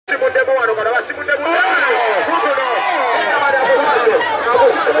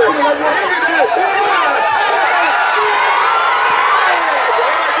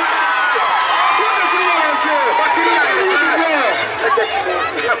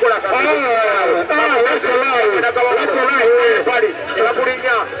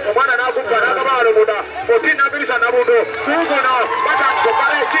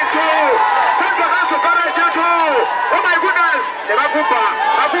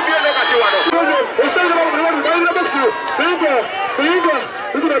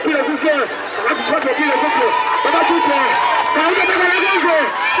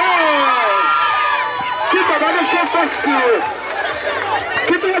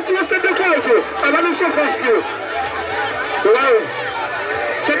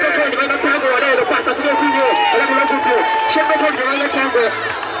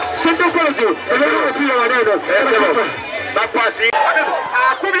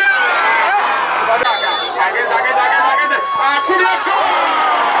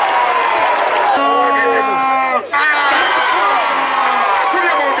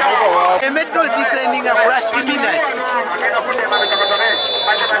Metro defending a rusty minute.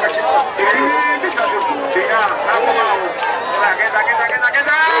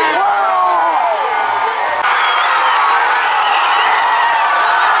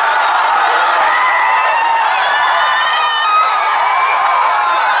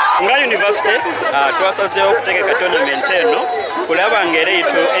 University twasazeewo okutegeka tournament eno kulaba ngeri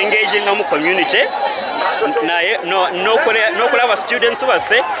itu engaging mu community naye n'okulaba students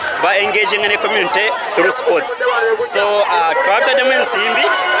baffe ba engaging in a community through sports. So twataddemu ensimbi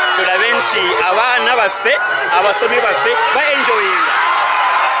tulabe nti abaana baffe abasomi baffe ba enjoying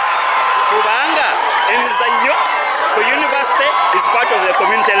kubanga emizannyo ku university is part of the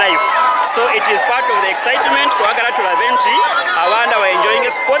community life. So it is part of the excitement twagala tulabe nti abaana ba enjoying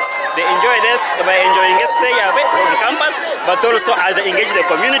sports, they enjoy this by enjoying stay on campus, but also as they engage the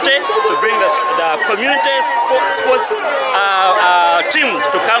community to bring the community sports teams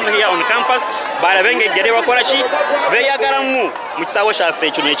to come here on campus. Barabengegere bakola ki beyagalamu mu kisawo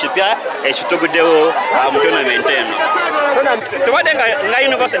kyaffe kino ekipya ekituguddewo mu tournament eno. Tubadde nga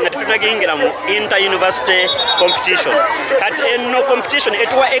university nga tutunagiyingira mu inter-university competition. Kati eno competition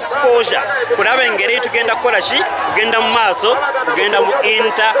etuwa exposure kulaba engeri tugenda kukola ki kugenda mu maaso kugenda mu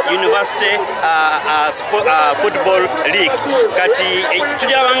inter-university football league. Kati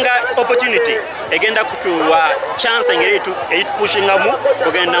tujabanga opportunity egenda kutuwa chance engeri eyitupushingamu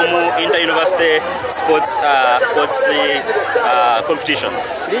kugenda mu inter-university sports competitions.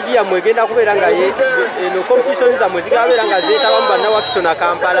 Ligi ya mwegenda kubeera nga eno competitions za mwezigaba beera nga zeetawamu bannawakiso na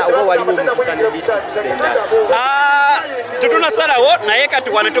Kampala oba waliwo omukisa ne district center. Tutunasalawo naye kati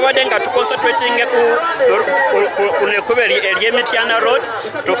wano tubadde nga tuconcentrating ku nekkubo ery'Emityana road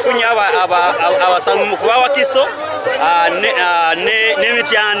tufunye abasamu kuba Wakiso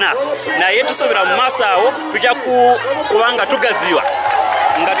n'Emityana naye tusuubira mu maaso awo tujja kubanga tugaziwa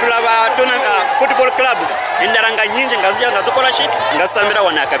nga tulaba football clubs endala nga nnyingi nga zijja nga zikola ki nga zisambira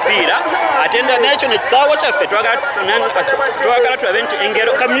wano akapiira ate n'ekyo nekisaawo kyaffe twagala tulabe nti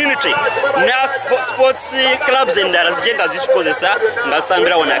engero community ne sports clubs endala zijje nga zikikozesa nga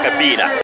zisambira wano akapiira.